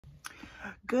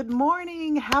Good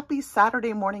morning. Happy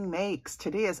Saturday morning makes.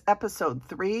 Today is episode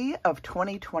 3 of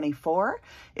 2024.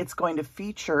 It's going to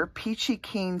feature Peachy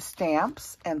Keen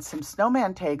Stamps and some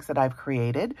snowman tags that I've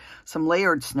created, some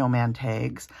layered snowman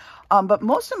tags. But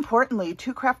most importantly,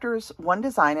 Two Crafters, One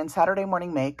Design and Saturday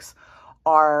morning makes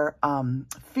are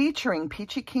featuring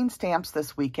Peachy Keen Stamps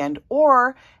this weekend,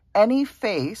 or any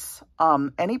face,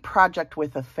 any project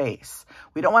with a face.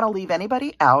 We don't want to leave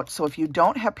anybody out. So if you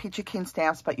don't have Peachy Keen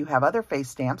Stamps, but you have other face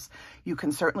stamps, you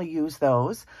can certainly use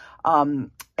those.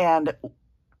 And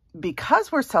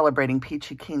because we're celebrating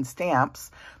Peachy Keen Stamps,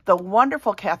 the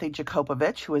wonderful Kathy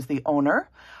Jakopovich, who is the owner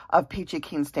of Peachy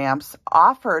Keen Stamps,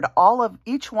 offered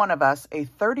each one of us a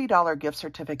 $30 gift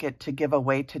certificate to give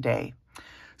away today.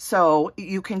 So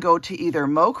you can go to either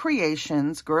Mo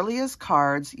Creations, Girlia's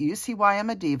Cards, UCY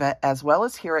I'm a Diva, as well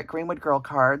as here at Greenwood Girl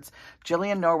Cards,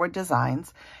 Jillian Norwood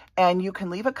Designs, and you can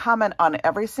leave a comment on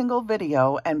every single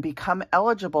video and become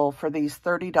eligible for these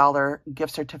 $30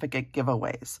 gift certificate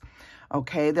giveaways.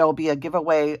 Okay, there'll be a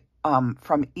giveaway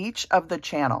from each of the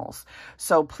channels.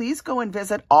 So please go and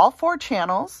visit all 4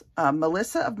 channels,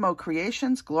 Melissa of Mo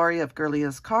Creations, Gloria of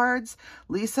Girlia's Cards,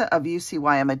 Lisa of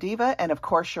UCY I'm a Diva, and of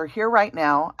course you're here right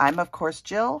now. I'm of course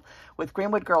Jill with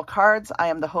Greenwood Girl Cards. I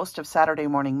am the host of Saturday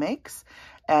Morning Makes,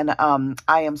 and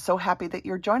I am so happy that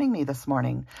you're joining me this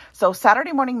morning. So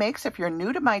Saturday Morning Makes, if you're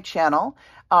new to my channel,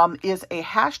 is a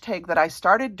hashtag that I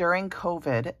started during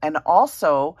COVID, and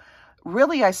also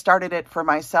really, I started it for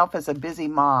myself as a busy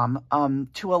mom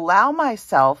to allow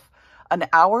myself an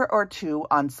hour or two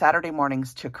on Saturday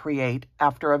mornings to create.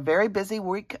 After a very busy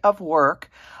week of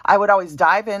work, I would always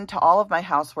dive into all of my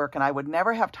housework and I would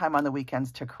never have time on the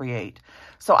weekends to create.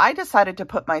 So I decided to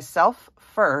put myself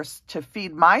first, to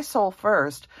feed my soul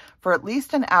first for at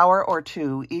least an hour or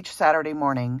two each Saturday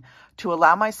morning to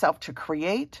allow myself to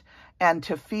create and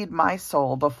to feed my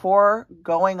soul before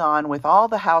going on with all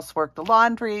the housework, the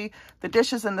laundry, the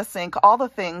dishes in the sink, all the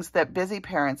things that busy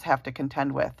parents have to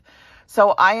contend with. So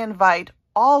I invite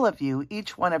all of you,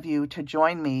 each one of you, to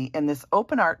join me in this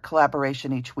open art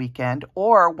collaboration each weekend,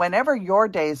 or whenever your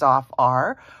days off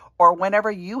are, or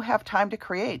whenever you have time to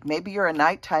create. Maybe you're a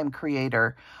nighttime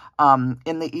creator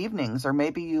in the evenings, or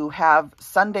maybe you have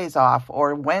Sundays off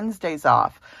or Wednesdays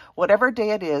off. Whatever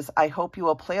day it is, I hope you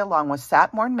will play along with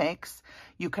Satmornmakes.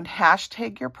 You can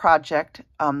hashtag your project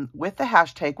with the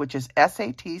hashtag, which is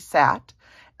SATSAT,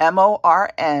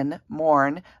 MORN,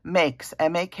 Morn, Makes,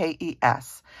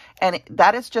 M-A-K-E-S. And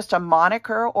that is just a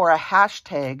moniker or a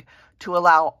hashtag to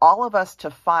allow all of us to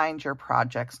find your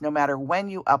projects, no matter when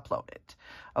you upload it.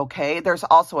 Okay, there's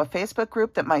also a Facebook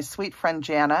group that my sweet friend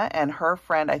Jana and her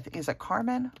friend, I think, is it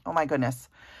Carmen? Oh my goodness.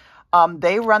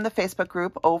 They run the Facebook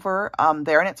group over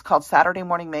there, and it's called Saturday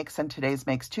Morning Makes and Today's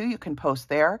Makes Too. You can post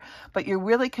there, but you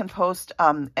really can post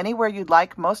anywhere you'd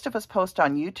like. Most of us post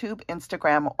on YouTube,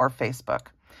 Instagram, or Facebook.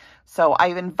 So I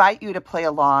invite you to play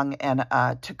along and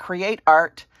to create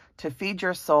art, to feed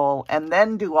your soul, and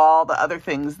then do all the other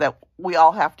things that we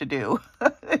all have to do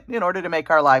in order to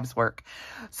make our lives work.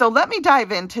 So let me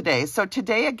dive in today. So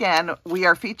today, again, we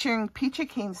are featuring Peachy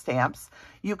Keen Stamps.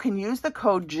 You can use the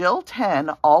code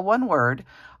JILL10, all one word,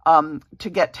 to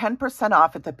get 10%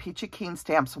 off at the Peachy Keen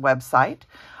Stamps website.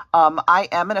 I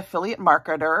am an affiliate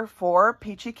marketer for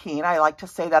Peachy Keen. I like to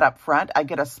say that up front. I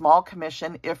get a small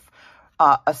commission if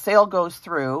a sale goes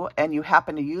through and you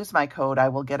happen to use my code, I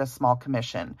will get a small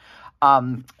commission.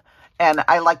 And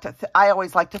I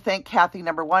always like to thank Kathy,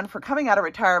 number one, for coming out of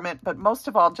retirement, but most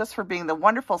of all, just for being the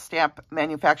wonderful stamp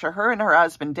manufacturer. Her and her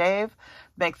husband, Dave,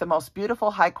 make the most beautiful,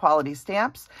 high-quality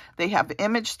stamps. They have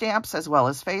image stamps as well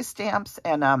as face stamps,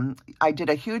 and I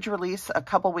did a huge release a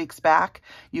couple weeks back.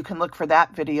 You can look for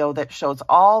that video that shows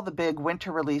all the big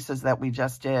winter releases that we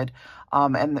just did.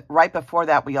 And right before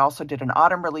that, we also did an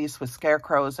autumn release with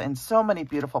scarecrows and so many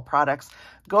beautiful products.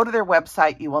 Go to their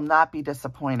website. You will not be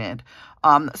disappointed.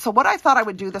 So what I thought I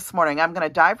would do this morning, I'm going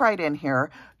to dive right in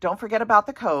here. Don't forget about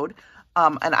the code.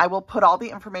 And I will put all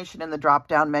the information in the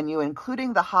drop-down menu,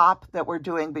 including the hop that we're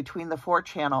doing between the 4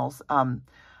 channels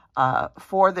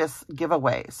for this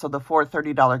giveaway. So the 4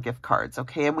 $30 gift cards,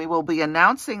 okay? And we will be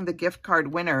announcing the gift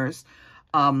card winners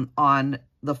on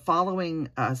the following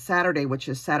Saturday, which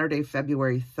is Saturday,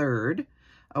 February 3rd.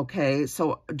 Okay,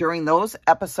 so during those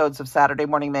episodes of Saturday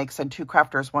Morning Makes and Two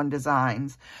Crafters, One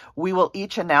Designs, we will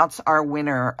each announce our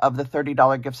winner of the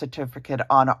 $30 gift certificate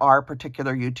on our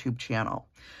particular YouTube channel.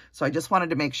 So I just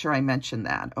wanted to make sure I mentioned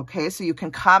that. Okay, so you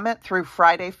can comment through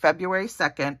Friday, February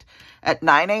 2nd at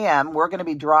 9 a.m. We're going to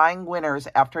be drawing winners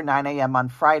after 9 a.m. on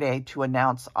Friday to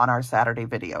announce on our Saturday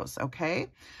videos. Okay.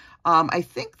 I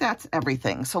think that's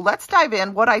everything. So let's dive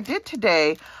in. What I did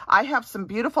today, I have some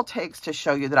beautiful tags to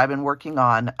show you that I've been working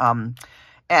on.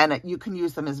 And you can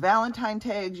use them as Valentine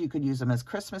tags. You could use them as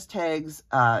Christmas tags,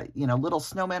 you know, little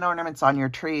snowman ornaments on your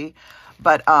tree.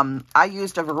 But I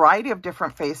used a variety of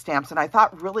different face stamps, and I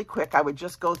thought really quick I would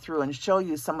just go through and show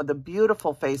you some of the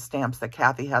beautiful face stamps that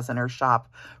Kathy has in her shop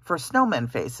for snowman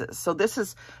faces. So this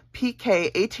is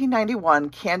PK 1891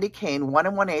 Candy Cane 1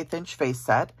 1/8 inch face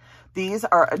set. These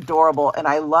are adorable, and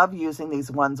I love using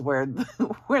these ones where,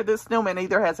 where the snowman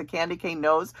either has a candy cane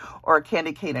nose or a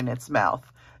candy cane in its mouth.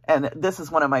 And this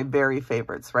is one of my very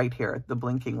favorites right here, the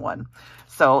blinking one.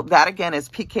 So that again is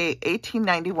PK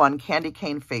 1891 Candy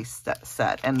Cane Face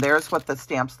Set. And there's what the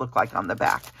stamps look like on the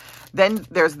back. Then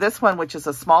there's this one, which is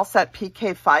a small set,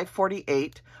 PK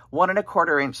 548. 1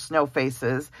 1/4 inch snow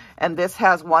faces, and this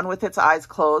has one with its eyes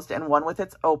closed and one with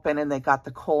its open, and they got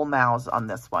the coal mouths on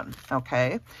this one.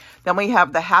 Okay, then we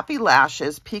have the Happy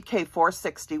Lashes PK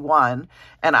 461,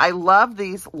 and I love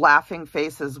these laughing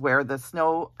faces where the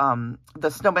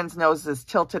snowman's nose is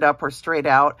tilted up or straight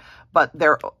out, but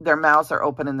their mouths are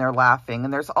open and they're laughing.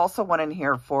 And there's also one in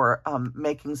here for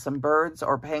making some birds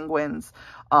or penguins,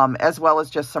 as well as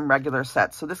just some regular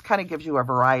sets. So this kind of gives you a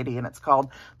variety, and it's called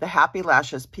the Happy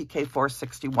Lashes PK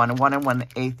 461, 1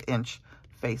 1/8 inch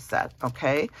face set.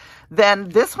 Okay, then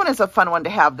this one is a fun one to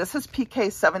have. This is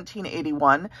PK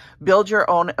 1781 Build Your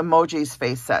Own Emojis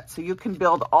face set. So you can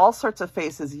build all sorts of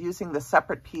faces using the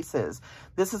separate pieces.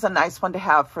 This is a nice one to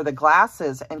have for the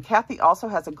glasses, and Kathy also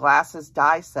has a glasses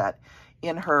die set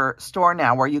in her store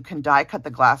now where you can die cut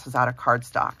the glasses out of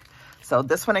cardstock. So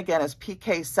this one again is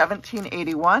PK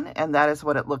 1781, and that is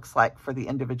what it looks like for the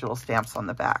individual stamps on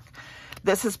the back.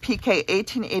 This is PK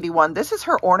 1881. This is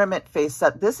her ornament face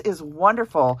set. This is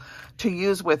wonderful to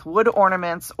use with wood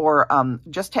ornaments or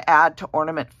just to add to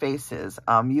ornament faces.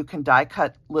 You can die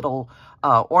cut little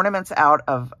ornaments out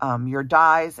of your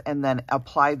dies and then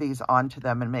apply these onto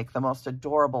them and make the most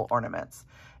adorable ornaments.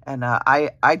 And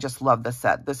I just love this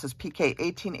set. This is PK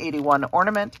 1881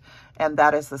 ornament, and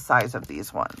that is the size of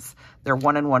these ones. They're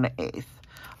 1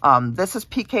 1/8. This is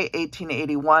PK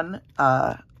 1881.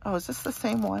 Oh, is this the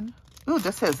same one? Ooh,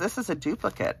 this is a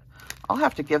duplicate. I'll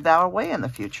have to give that away in the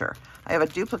future. I have a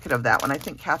duplicate of that one. I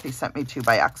think Kathy sent me to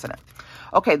by accident.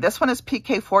 Okay, this one is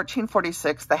PK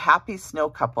 1446, the Happy Snow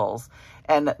Couples.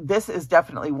 And this is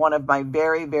definitely one of my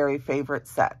very, very favorite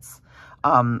sets.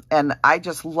 And I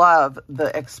just love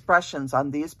the expressions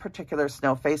on these particular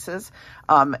snow faces.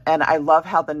 And I love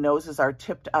how the noses are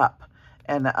tipped up.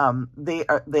 And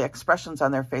the expressions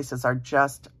on their faces are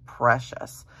just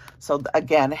precious. So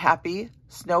again, Happy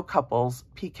Snow Couples,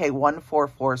 PK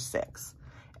 1446.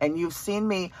 And you've seen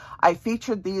me, I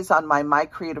featured these on my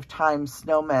Creative Time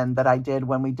snowmen that I did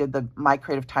when we did the My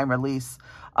Creative Time release,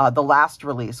 the last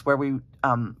release where we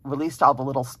released all the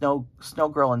little snow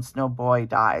girl and snow boy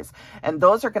dies. And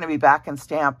those are going to be back in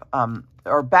stamp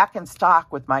or back in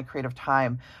stock with My Creative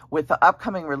Time with the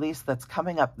upcoming release that's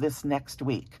coming up this next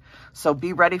week. So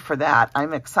be ready for that.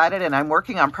 I'm excited, and I'm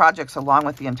working on projects along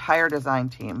with the entire design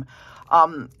team.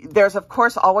 There's, of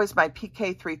course, always my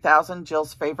PK 3000,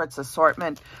 Jill's Favorites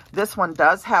assortment. This one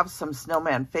does have some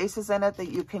snowman faces in it that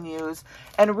you can use.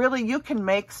 And really, you can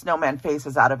make snowman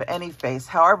faces out of any face,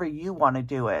 however you want to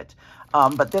do it.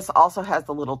 But this also has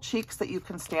the little cheeks that you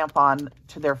can stamp on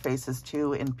to their faces,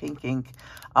 too, in pink ink.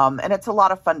 And it's a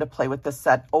lot of fun to play with this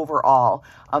set overall.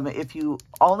 If you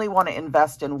only want to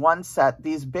invest in one set,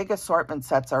 these big assortment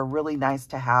sets are really nice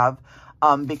to have.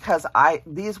 Because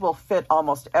these will fit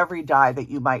almost every die that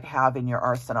you might have in your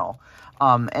arsenal.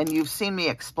 And you've seen me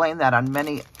explain that on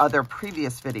many other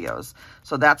previous videos.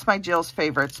 So that's my Jill's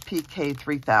Favorites PK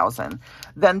 3000.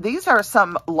 Then these are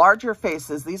some larger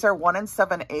faces. These are 1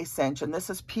 7/8 inch, and this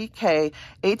is PK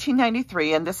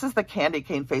 1893, and this is the candy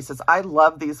cane faces. I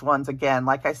love these ones. Again,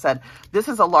 like I said, this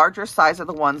is a larger size of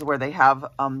the ones where they have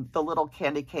the little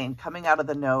candy cane coming out of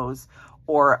the nose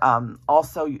or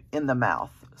also in the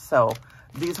mouth. So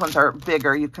these ones are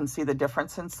bigger. You can see the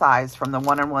difference in size from the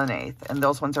 1 1/8, and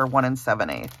those ones are 1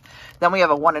 7/8. Then we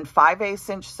have a 1 5/8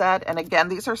 inch set, and again,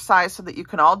 these are sized so that you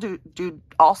can all do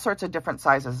all sorts of different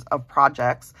sizes of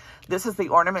projects. This is the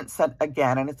ornament set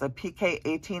again, and it's a PK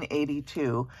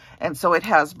 1882, and so it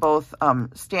has both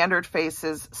standard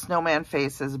faces, snowman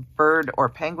faces, bird or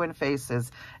penguin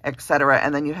faces, etc.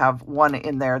 And then you have one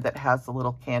in there that has the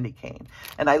little candy cane.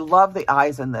 And I love the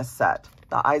eyes in this set.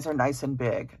 The eyes are nice and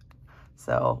big.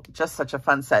 So just such a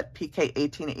fun set. PK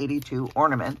 1882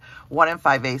 ornament, 1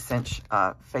 5/8 inch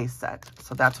face set.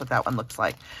 So that's what that one looks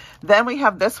like. Then we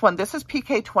have this one. This is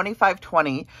PK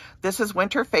 2520. This is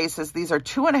Winter Faces. These are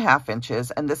 2.5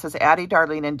 inches, and this is Addie,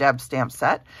 Darlene, and Deb stamp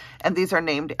set. And these are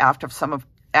named after some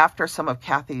of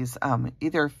Kathy's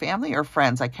either family or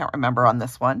friends. I can't remember on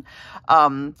this one.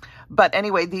 But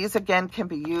anyway, these again can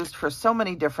be used for so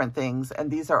many different things. And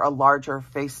these are a larger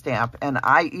face stamp. And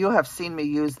you have seen me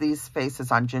use these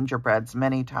faces on gingerbreads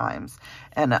many times,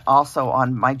 and also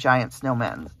on my giant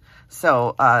snowmen.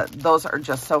 So those are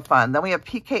just so fun. Then we have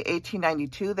PK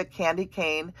 1892, the Candy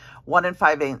Cane 1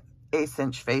 5/8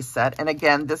 inch face set. And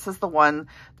again, this is the one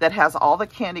that has all the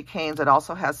candy canes. It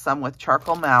also has some with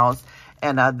charcoal mouths.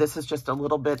 And this is just a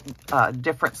little bit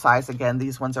different size. Again,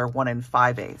 these ones are 1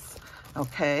 5/8.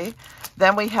 Okay.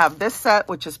 Then we have this set,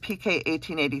 which is PK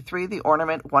 1883, the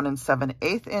ornament 1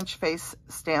 7/8 inch face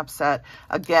stamp set.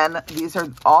 Again, these are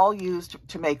all used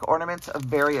to make ornaments of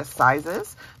various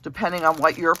sizes, depending on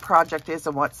what your project is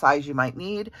and what size you might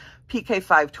need. PK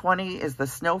 520 is the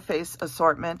snow face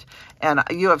assortment, and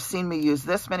you have seen me use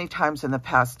this many times in the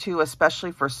past too,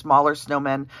 especially for smaller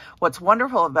snowmen. What's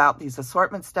wonderful about these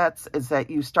assortment sets is that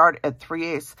you start at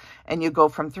 3/8 and you go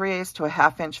from 3/8 to a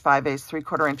 1/2 inch, 5/8,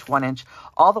 3/4 inch, 1 inch,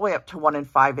 all the way up to 1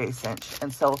 5/8 inch.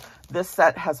 And so this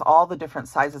set has all the different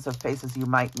sizes of faces you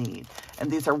might need. And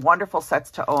these are wonderful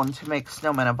sets to own to make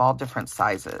snowmen of all different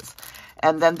sizes.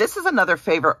 And then this is another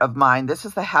favorite of mine. This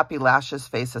is the Happy Lashes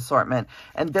face assortment.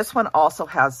 And this one also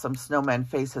has some snowman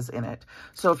faces in it.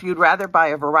 So if you'd rather buy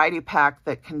a variety pack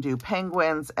that can do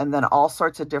penguins and then all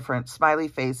sorts of different smiley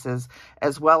faces,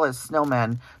 as well as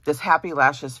snowmen, this Happy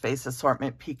Lashes face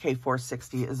assortment PK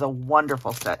 460 is a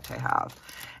wonderful set to have.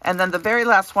 And then the very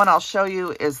last one I'll show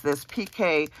you is this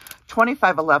PK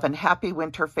 2511 Happy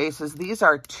Winter Faces. These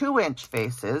are 2-inch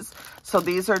faces. So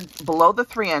these are below the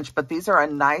 3-inch, but these are a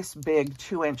nice big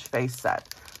 2-inch face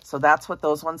set. So that's what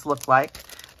those ones look like.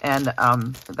 And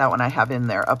that one I have in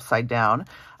there upside down.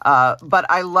 But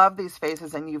I love these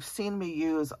faces, and you've seen me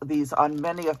use these on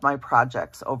many of my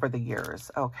projects over the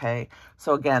years, okay?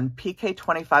 So again, PK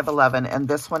 2511, and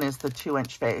this one is the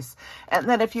 2-inch face. And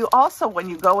then if you also, when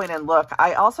you go in and look,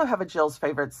 I also have a Jill's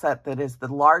Favorite set that is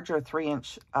the larger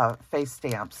 3-inch face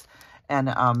stamps. And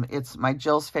it's my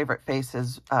Jill's Favorite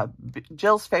Faces,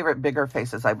 Jill's Favorite Bigger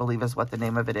Faces, I believe is what the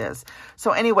name of it is.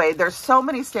 So anyway, there's so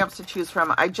many stamps to choose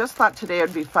from. I just thought today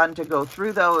it'd be fun to go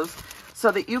through those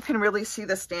so that you can really see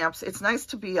the stamps. It's nice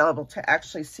to be able to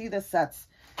actually see the sets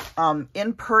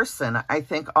in person, I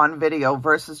think, on video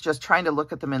versus just trying to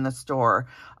look at them in the store.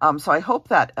 So I hope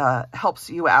that helps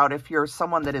you out if you're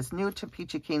someone that is new to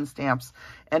Peachy Keen Stamps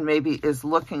and maybe is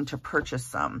looking to purchase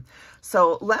some.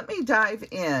 So let me dive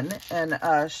in and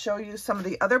show you some of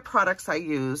the other products I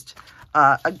used.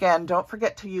 Again, don't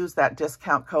forget to use that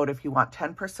discount code if you want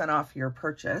 10% off your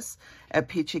purchase at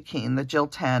Peachy Keen, the Jill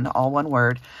 10, all one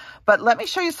word. But let me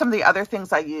show you some of the other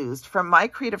things I used. From my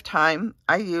creative time,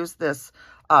 I used this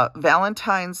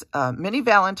Valentine's, mini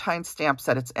Valentine's stamp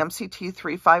set. It's MCT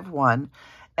 351.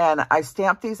 And I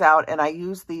stamped these out, and I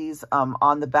use these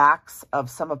on the backs of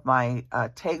some of my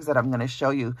tags that I'm going to show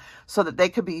you so that they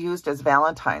could be used as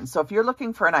Valentines. So if you're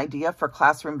looking for an idea for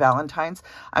classroom Valentines,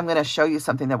 I'm going to show you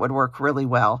something that would work really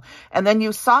well. And then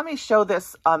you saw me show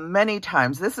this many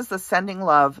times. This is the Sending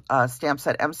Love stamp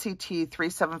set, MCT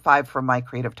 375 from my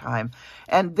creative time.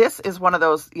 And this is one of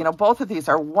those, you know, both of these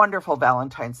are wonderful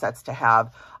Valentine sets to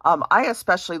have. I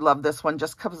especially love this one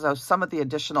just because of some of the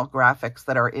additional graphics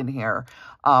that are in here.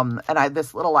 And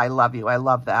this little I love you, I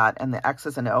love that. And the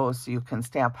X's and O's so you can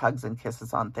stamp hugs and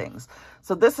kisses on things.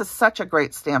 So this is such a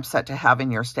great stamp set to have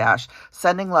in your stash.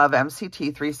 Sending Love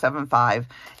MCT 375.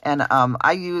 And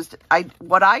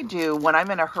what I do when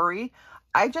I'm in a hurry,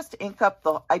 I just ink up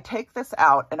I take this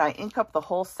out and I ink up the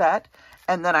whole set,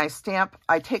 and then I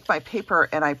take my paper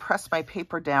and I press my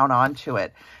paper down onto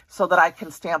it so that I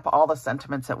can stamp all the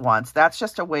sentiments at once. That's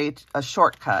just a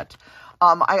shortcut.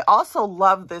 I also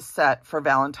love this set for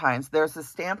Valentine's. There's a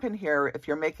stamp in here, if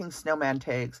you're making snowman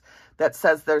tags, that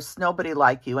says there's nobody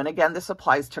like you. And again, this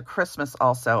applies to Christmas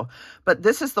also. But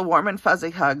this is the Warm and Fuzzy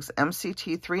Hugs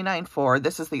MCT 394.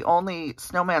 This is the only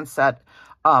snowman set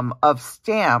of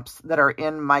stamps that are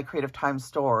in my Creative Time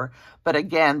store. But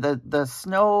again, the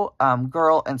Snow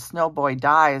Girl and Snow Boy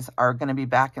dies are going to be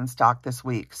back in stock this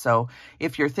week. So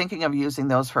if you're thinking of using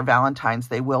those for Valentine's,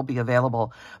 they will be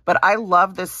available. But I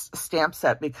love this stamp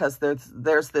set because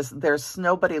there's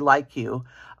Nobody Like You.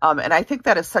 And I think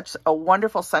that is such a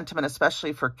wonderful sentiment,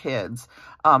 especially for kids,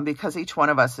 because each one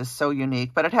of us is so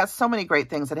unique. But it has so many great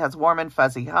things. It has warm and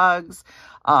fuzzy hugs.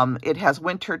 It has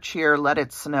winter cheer, let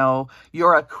it snow,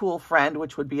 you're a cool friend,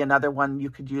 which would be another one you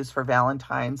could use for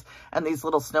Valentine's. And these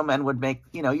little snowmen would make,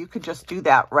 you know, you could just do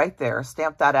that right there,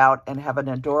 stamp that out and have an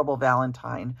adorable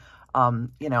Valentine.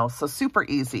 You know, so super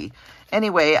easy.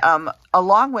 Anyway,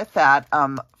 along with that,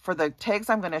 for the tags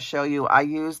I'm going to show you, I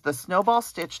use the Snowball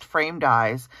Stitched frame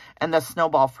dies and the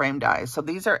Snowball frame dies. So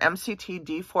these are MCT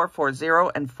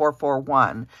D440 and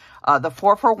 441. The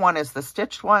 441 is the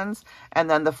stitched ones, and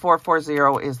then the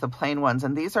 440 is the plain ones.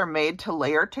 And these are made to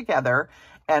layer together.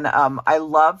 And I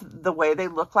love the way they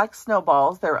look like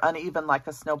snowballs. They're uneven like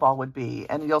a snowball would be.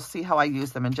 And you'll see how I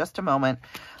use them in just a moment.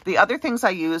 The other things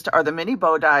I used are the mini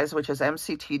bow dies, which is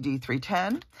MCT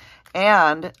D310,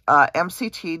 and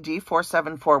MCT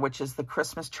D474, which is the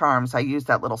Christmas charms. I used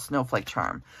that little snowflake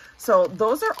charm. So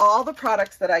those are all the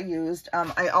products that I used.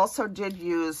 I also did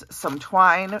use some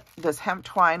twine, this hemp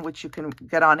twine, which you can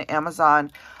get on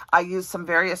Amazon. I used some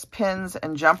various pins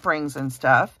and jump rings and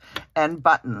stuff, and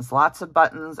buttons, lots of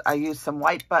buttons. I used some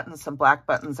white buttons, some black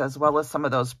buttons, as well as some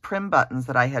of those prim buttons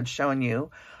that I had shown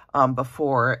you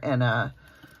before. And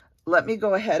let me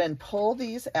go ahead and pull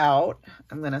these out.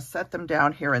 I'm going to set them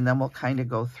down here, and then we'll kind of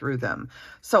go through them.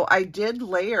 So I did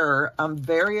layer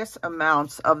various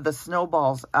amounts of the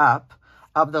snowballs up,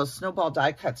 of those snowball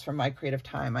die cuts from My Creative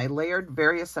Time. I layered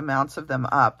various amounts of them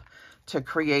up to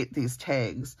create these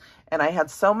tags, and I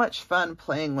had so much fun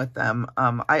playing with them.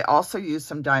 I also used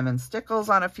some diamond stickles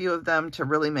on a few of them to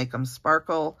really make them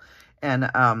sparkle.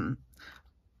 And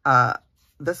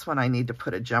this one I need to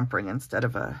put a jump ring instead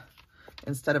of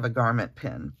a garment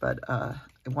pin, but I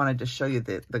wanted to show you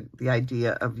the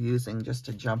idea of using just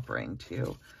a jump ring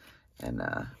too. And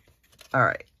all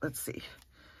right, let's see.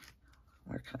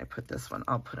 Where can I put this one?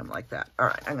 I'll put them like that. All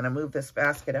right, I'm going to move this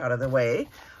basket out of the way.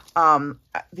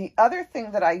 The other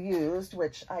thing that I used,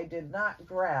 which I did not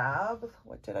grab,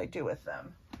 what did I do with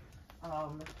them?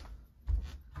 Let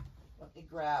me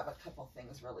grab a couple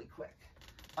things really quick.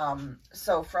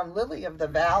 So from Lily of the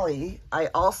Valley, I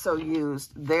also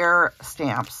used their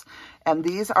stamps, and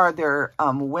these are their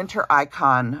winter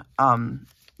icon.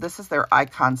 This is their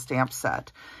icon stamp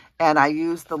set, and I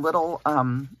used the little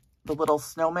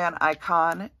snowman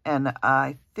icon, and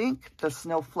I think the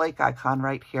snowflake icon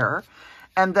right here.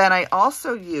 And then I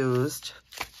also used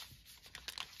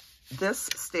this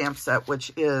stamp set, which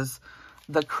is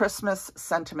the Christmas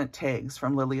sentiment tags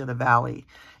from Lily of the Valley.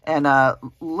 And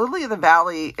Lily of the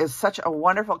Valley is such a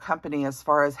wonderful company as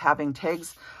far as having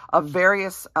tags of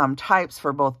various types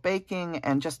for both baking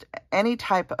and just any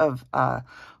type of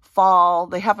fall.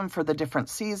 They have them for the different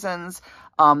seasons.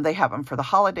 They have them for the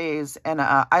holidays. And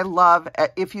I love,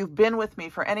 if you've been with me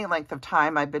for any length of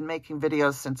time, I've been making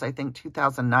videos since I think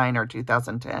 2009 or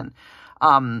 2010.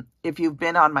 If you've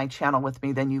been on my channel with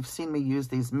me, then you've seen me use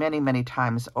these many, many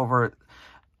times over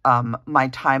my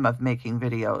time of making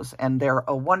videos. And they're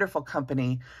a wonderful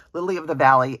company, Lily of the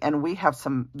Valley, and we have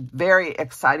some very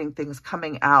exciting things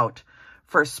coming out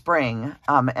for spring.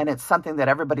 And it's something that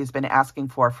everybody's been asking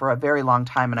for a very long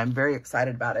time, and I'm very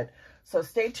excited about it. So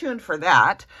stay tuned for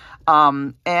that.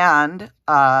 And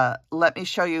let me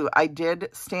show you, I did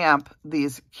stamp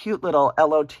these cute little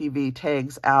LOTV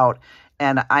tags out,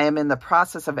 and I am in the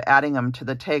process of adding them to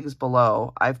the tags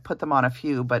below. I've put them on a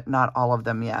few, but not all of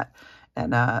them yet.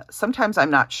 And sometimes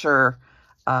I'm not sure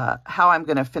how I'm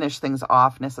going to finish things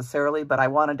off necessarily, but I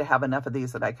wanted to have enough of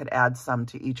these that I could add some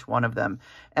to each one of them.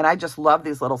 And I just love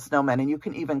these little snowmen, and you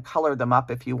can even color them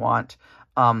up if you want.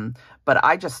 But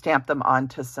I just stamped them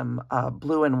onto some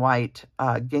blue and white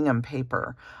gingham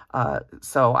paper.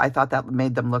 So I thought that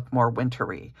made them look more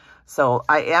wintry. So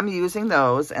I am using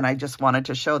those, and I just wanted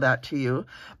to show that to you.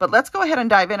 But let's go ahead and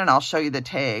dive in, and I'll show you the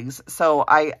tags. So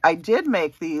I did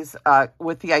make these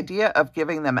with the idea of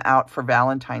giving them out for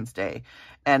Valentine's Day.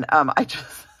 And I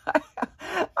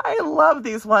love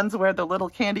these ones where the little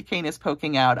candy cane is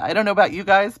poking out. I don't know about you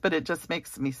guys, but it just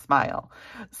makes me smile.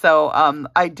 So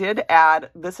I did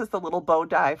add, this is the little bow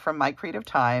die from My Creative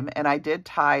Time, and I did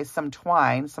tie some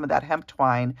twine, some of that hemp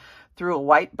twine, through a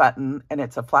white button, and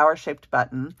it's a flower-shaped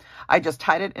button. I just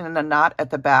tied it in a knot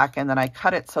at the back, and then I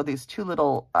cut it so these two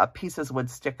little pieces would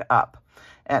stick up.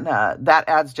 And that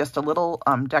adds just a little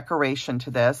decoration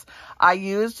to this. I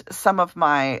used some of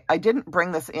my, I didn't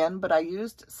bring this in, but I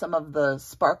used some of the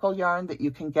sparkle yarn that you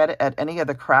can get at any of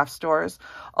the craft stores,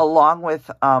 along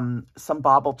with some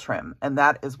bobble trim. And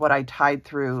that is what I tied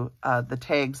through the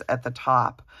tags at the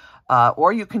top.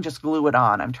 Or you can just glue it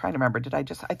on. I'm trying to remember, I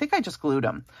think I just glued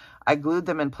them. I glued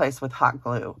them in place with hot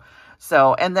glue.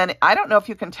 So, and then I don't know if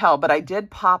you can tell, but I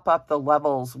did pop up the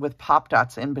levels with pop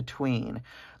dots in between.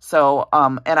 So,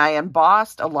 and I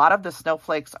embossed, a lot of the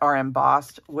snowflakes are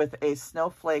embossed with a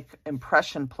snowflake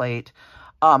impression plate.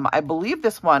 I believe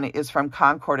this one is from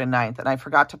Concord and Ninth, and I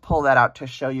forgot to pull that out to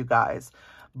show you guys.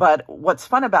 But what's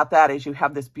fun about that is you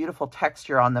have this beautiful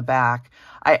texture on the back.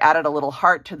 I added a little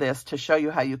heart to this to show you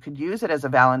how you could use it as a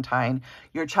Valentine.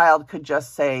 Your child could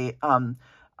just say,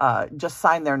 just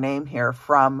sign their name here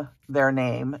from their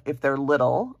name if they're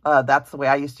little. That's the way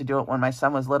I used to do it when my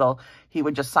son was little. He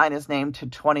would just sign his name to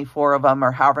 24 of them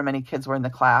or however many kids were in the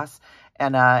class.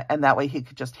 And that way he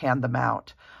could just hand them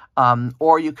out.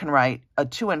 Or you can write a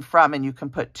to and from, and you can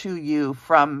put to you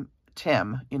from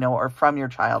Tim, you know, or from your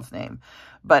child's name.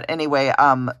 But anyway,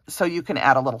 so you can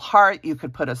add a little heart, you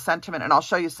could put a sentiment, and I'll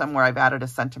show you somewhere I've added a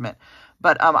sentiment.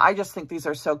 But I just think these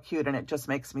are so cute, and it just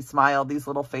makes me smile, these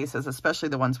little faces, especially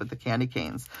the ones with the candy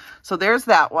canes. So there's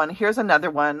that one. Here's another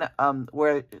one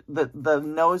where the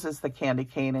nose is the candy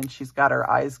cane, and she's got her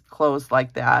eyes closed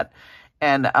like that.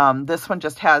 And this one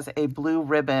just has a blue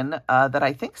ribbon that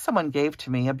I think someone gave to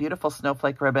me, a beautiful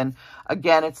snowflake ribbon.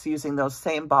 Again, it's using those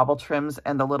same bobble trims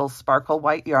and the little sparkle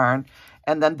white yarn.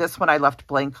 And then this one I left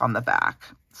blank on the back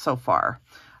so far.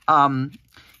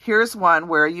 Here's one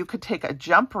where you could take a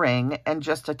jump ring and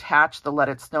just attach the Let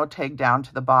It Snow tag down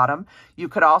to the bottom. You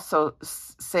could also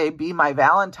say, Be My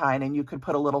Valentine, and you could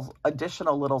put a little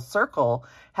additional little circle,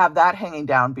 have that hanging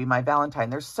down, Be My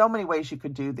Valentine. There's so many ways you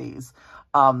could do these.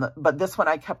 But this one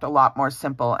I kept a lot more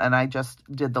simple, and I just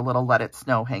did the little Let It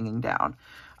Snow hanging down.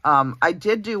 I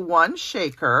did do one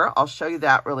shaker. I'll show you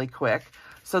that really quick.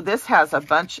 So this has a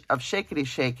bunch of shakety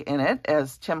shake in it,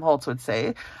 as Tim Holtz would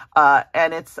say.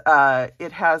 And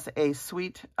it has a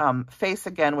sweet face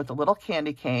again with a little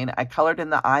candy cane. I colored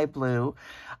in the eye blue.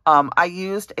 I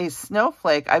used a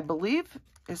snowflake. I believe,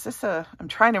 I'm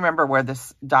trying to remember where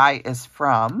this die is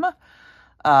from.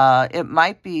 It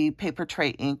might be Paper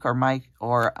Tray Ink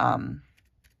oh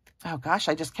gosh,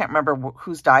 I just can't remember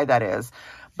whose die that is.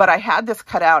 But I had this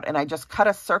cut out, and I just cut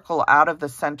a circle out of the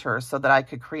center so that I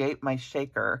could create my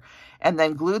shaker, and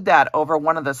then glued that over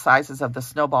one of the sizes of the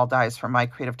snowball dies from My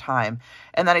Creative Time.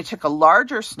 And then I took a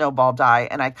larger snowball die,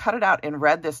 and I cut it out in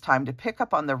red this time to pick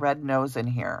up on the red nose in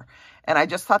here. And I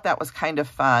just thought that was kind of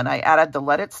fun. I added the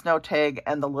Let It Snow tag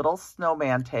and the little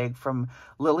snowman tag from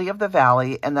Lily of the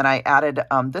Valley. And then I added,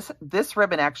 this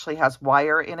ribbon actually has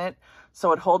wire in it,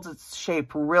 so it holds its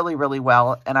shape really, really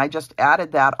well. And I just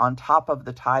added that on top of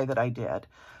the tie that I did.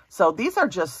 So these are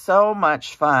just so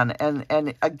much fun.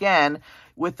 And again,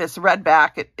 with this red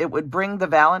back, it would bring the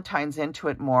Valentines into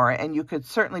it more. And you could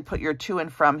certainly put your to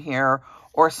and from here,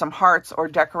 or some hearts, or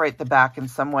decorate the back in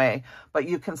some way. But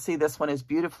you can see this one is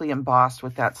beautifully embossed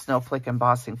with that snowflake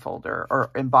embossing folder,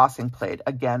 or embossing plate,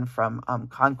 again from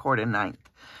Concord and Ninth.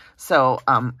 So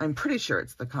I'm pretty sure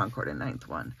it's the Concord and Ninth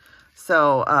one.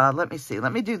 So let me see.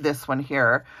 Let me do this one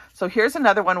here. So here's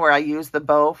another one where I use the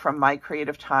bow from My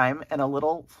Creative Time and a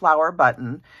little flower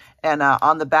button. And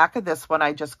on the back of this one,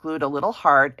 I just glued a little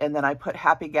heart, and then I put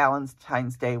Happy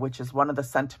Valentine's Day, which is one of the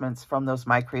sentiments from those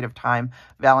My Creative Time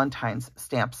Valentine's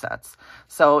stamp sets.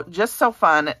 So just so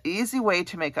fun, easy way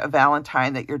to make a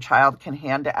Valentine that your child can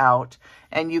hand out.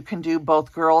 And you can do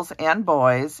both girls and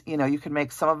boys. You know, you can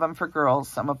make some of them for girls,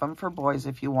 some of them for boys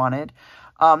if you wanted.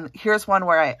 Here's one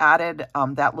where I added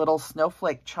that little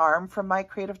snowflake charm from My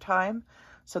Creative Time.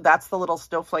 So that's the little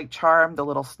snowflake charm, the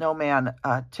little snowman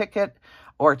ticket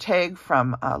or tag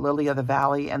from Lily of the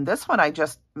Valley. And this one, I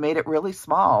just made it really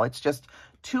small. It's just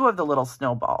 2 of the little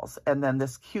snowballs, and then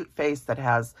this cute face that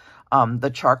has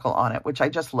the charcoal on it, which I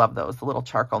just love those, the little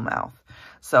charcoal mouth.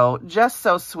 So just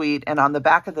so sweet. And on the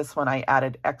back of this one, I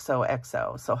added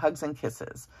XOXO, so hugs and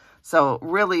kisses. So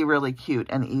really, really cute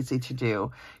and easy to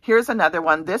do. Here's another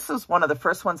one. This is one of the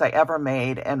first ones I ever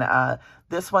made. And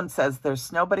this one says,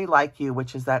 There's Nobody Like You,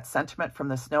 which is that sentiment from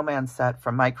the snowman set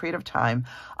from My Creative Time.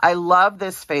 I love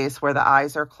this face where the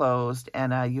eyes are closed,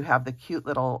 and you have the cute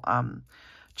little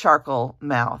charcoal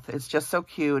mouth. It's just so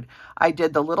cute. I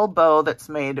did the little bow that's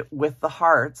made with the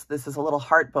hearts. This is a little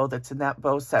heart bow that's in that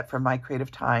bow set from My Creative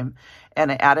Time.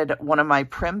 And I added one of my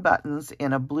prim buttons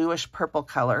in a bluish purple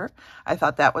color. I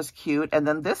thought that was cute. And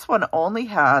then this one only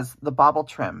has the bobble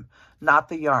trim, not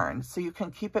the yarn. So you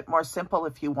can keep it more simple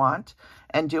if you want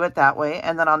and do it that way.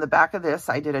 And then on the back of this,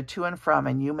 I did a to and from,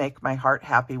 and You Make My Heart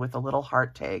Happy with a little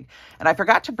heart tag. And I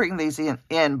forgot to bring these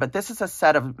in, but this is a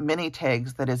set of mini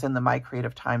tags that is in the My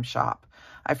Creative Time shop.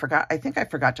 I think I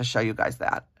forgot to show you guys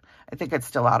that. I think it's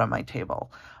still out on my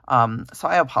table. So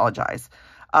I apologize.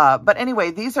 But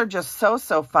anyway, these are just so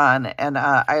fun. And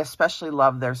I especially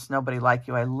love There's Nobody Like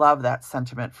You. I love that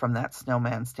sentiment from that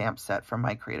snowman stamp set from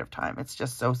my creative time. It's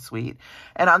just so sweet.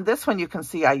 And on this one, you can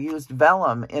see I used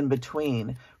vellum in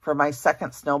between for my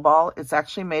second snowball. It's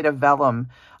actually made of vellum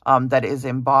that is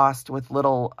embossed with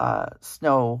little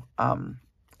snow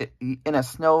in a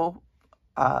snow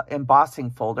embossing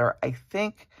folder. I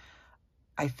think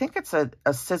it's a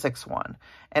Sizzix one,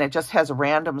 and it just has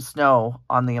random snow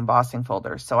on the embossing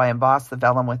folder. So I embossed the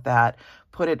vellum with that,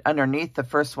 put it underneath the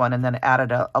first one, and then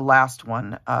added a last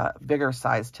one, bigger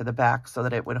size, to the back so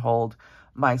that it would hold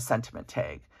my sentiment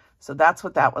tag. So that's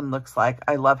what that one looks like.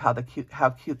 I love how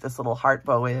cute this little heart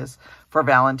bow is for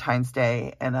Valentine's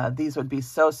Day. And these would be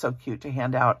so cute to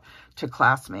hand out to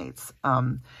classmates.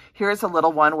 Here's a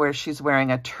little one where she's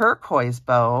wearing a turquoise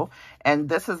bow. And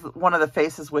this is one of the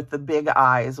faces with the big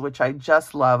eyes, which I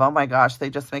just love. Oh my gosh,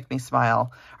 they just make me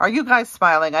smile. Are you guys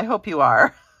smiling? I hope you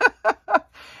are.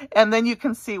 And then you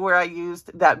can see where I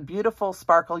used that beautiful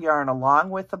sparkle yarn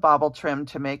along with the bobble trim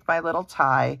to make my little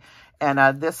tie.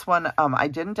 And this one, I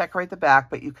didn't decorate the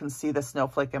back, but you can see the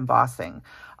snowflake embossing.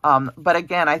 But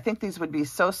again, I think these would be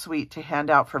so sweet to hand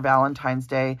out for Valentine's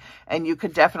Day. And you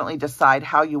could definitely decide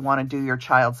how you want to do your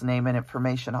child's name and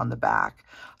information on the back.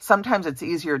 Sometimes it's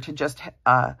easier to just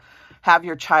have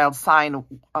your child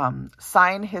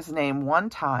sign his name one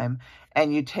time,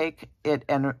 and you take it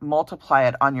and multiply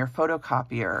it on your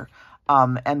photocopier.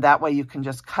 And that way you can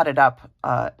just cut it up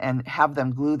and have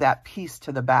them glue that piece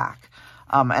to the back.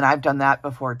 And I've done that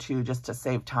before too, just to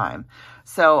save time.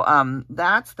 So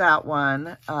that's that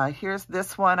one. Here's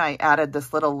this one. I added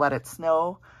this little Let It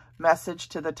Snow message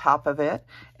to the top of it.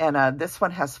 And this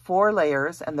one has 4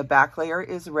 layers, and the back layer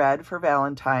is red for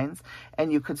Valentine's.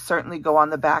 And you could certainly go on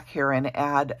the back here and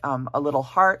add a little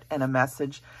heart and a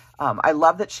message. I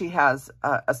love that she has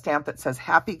a stamp that says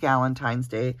Happy Galentine's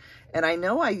Day. And I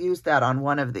know I used that on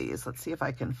one of these. Let's see if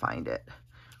I can find it.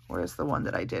 Where's the one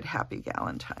that I did Happy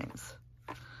Galentine's?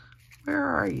 Where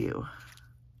are you?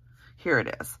 Here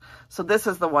it is. So this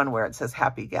is the one where it says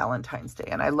Happy Galentine's Day.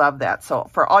 And I love that. So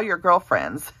for all your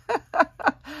girlfriends,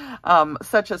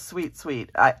 such a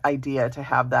sweet idea to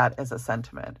have that as a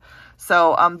sentiment.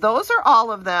 So those are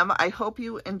all of them. I hope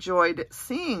you enjoyed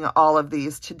seeing all of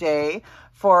these today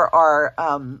for our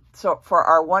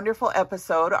wonderful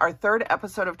episode, our 3rd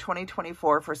episode of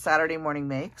 2024 for Saturday Morning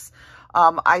Makes.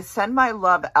 I send my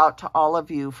love out to all of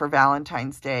you for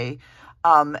Valentine's Day.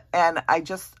 And I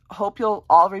just hope you'll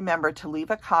all remember to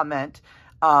leave a comment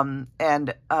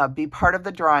and be part of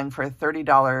the drawing for a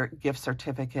 $30 gift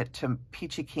certificate to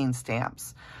Peachy Keen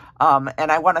Stamps.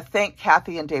 And I want to thank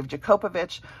Kathy and Dave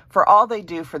Jacopovich for all they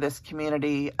do for this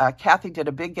community. Kathy did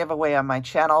a big giveaway on my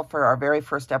channel for our very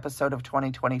first episode of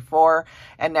 2024,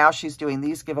 and now she's doing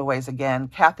these giveaways again.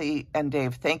 Kathy and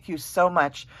Dave, thank you so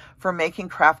much for making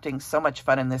crafting so much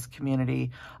fun in this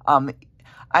community.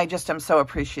 I just am so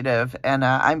appreciative, and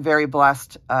I'm very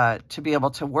blessed to be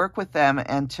able to work with them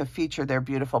and to feature their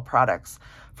beautiful products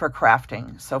for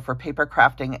crafting. So for paper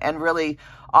crafting and really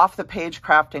off the page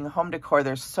crafting, home decor,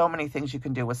 there's so many things you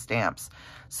can do with stamps.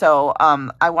 So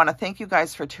I want to thank you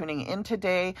guys for tuning in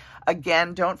today.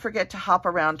 Again, don't forget to hop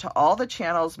around to all the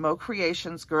channels, Mo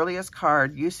Creations, Girliest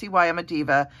Card, You See Why I'm a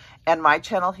Diva, and my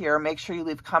channel here. Make sure you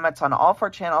leave comments on all 4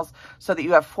 channels so that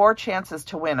you have 4 chances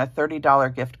to win a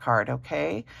 $30 gift card,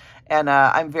 okay? And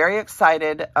I'm very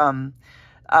excited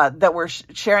that we're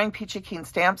sharing Peachy Keen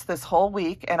Stamps this whole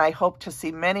week, and I hope to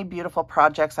see many beautiful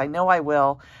projects. I know I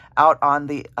will, out on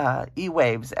the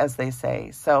e-waves, as they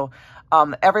say. So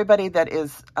everybody that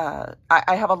is,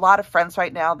 I have a lot of friends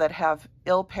right now that have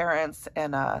ill parents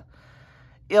and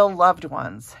ill loved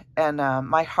ones, and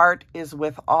my heart is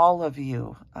with all of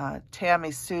you.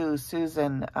 Tammy, Sue,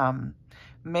 Susan,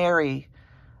 Mary,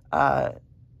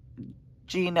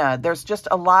 Gina. There's just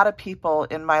a lot of people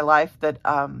in my life that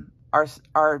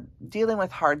are dealing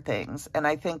with hard things, and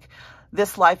I think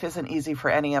this life isn't easy for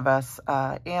any of us.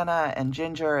 Anna and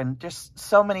Ginger and just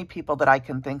so many people that I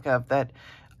can think of that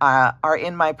are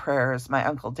in my prayers. My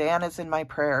Uncle Dan is in my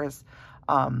prayers.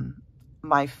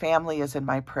 My family is in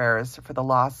my prayers for the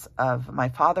loss of my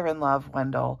father-in-law,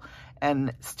 Wendell,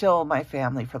 and still my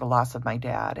family for the loss of my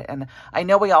dad. And I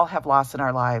know we all have loss in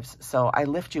our lives, so I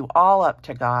lift you all up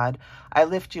to God. I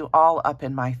lift you all up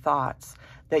in my thoughts,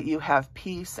 that you have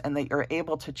peace and that you're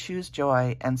able to choose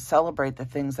joy and celebrate the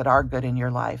things that are good in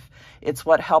your life. It's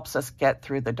what helps us get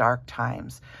through the dark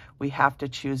times. We have to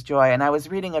choose joy. And I was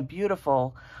reading a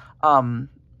beautiful,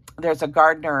 there's a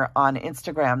gardener on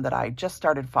Instagram that I just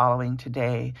started following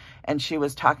today, and she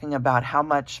was talking about how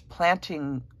much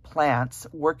planting plants,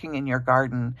 working in your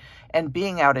garden, and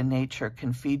being out in nature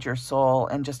can feed your soul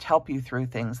and just help you through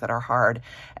things that are hard.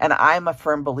 And I'm a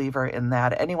firm believer in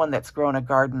that. Anyone that's grown a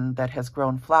garden that has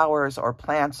grown flowers or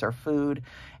plants or food,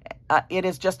 it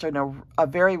is just a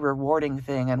very rewarding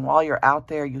thing. And while you're out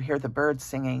there, you hear the birds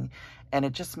singing, and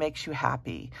it just makes you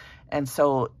happy. And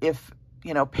so if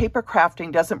paper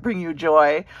crafting doesn't bring you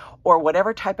joy, or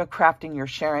whatever type of crafting you're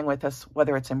sharing with us,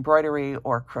 whether it's embroidery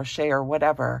or crochet or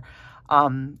whatever,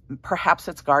 perhaps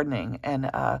it's gardening. And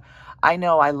I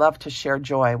know I love to share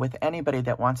joy with anybody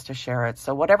that wants to share it.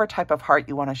 So whatever type of heart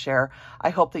you want to share, I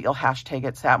hope that you'll hashtag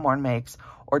it Satmornmakes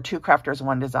or Two Crafters,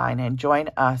 One Design, and join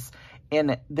us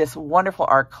in this wonderful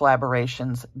art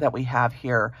collaborations that we have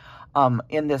here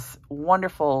in this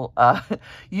wonderful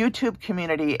YouTube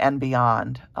community and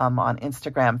beyond, on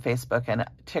Instagram, Facebook, and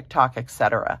TikTok,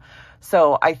 etc.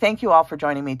 So I thank you all for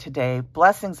joining me today.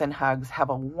 Blessings and hugs. Have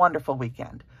a wonderful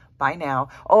weekend. Bye now.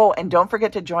 Oh, and don't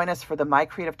forget to join us for the My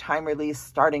Creative Time release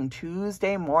starting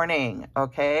Tuesday morning,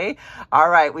 okay? All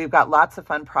right, we've got lots of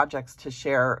fun projects to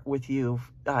share with you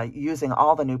using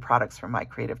all the new products from My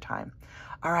Creative Time.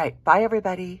 All right, bye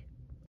everybody.